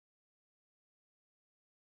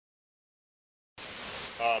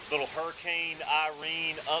Little Hurricane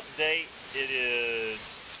Irene update. It is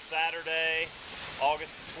Saturday,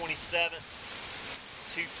 August 27th,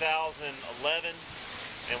 2011,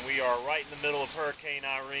 and we are right in the middle of Hurricane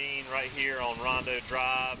Irene right here on Rondo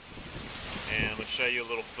Drive. And let's show you a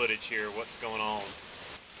little footage here, what's going on.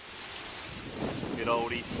 Good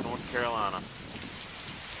old East North Carolina.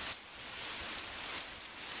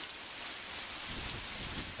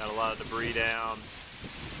 Got a lot of debris down,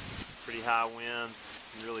 pretty high winds.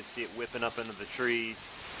 You really see it whipping up into the trees,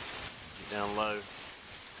 get down low.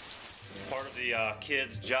 Part of the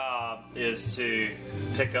kids' job is to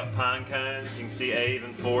pick up pine cones. You can see Abe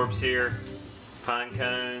and Forbes here, pine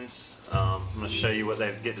cones. I'm going to show you what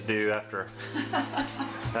they get to do after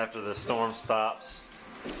the storm stops.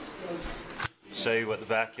 Show you what the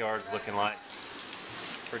backyard's looking like.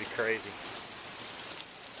 Pretty crazy.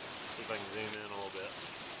 See if I can zoom in a little bit.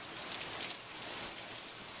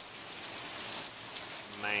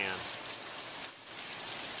 Man,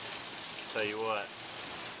 tell you what,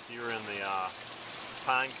 if you were in the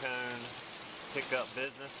pine cone pickup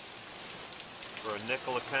business for a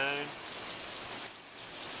nickel a cone,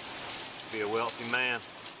 you'd be a wealthy man.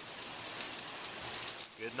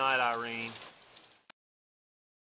 Good night, Irene.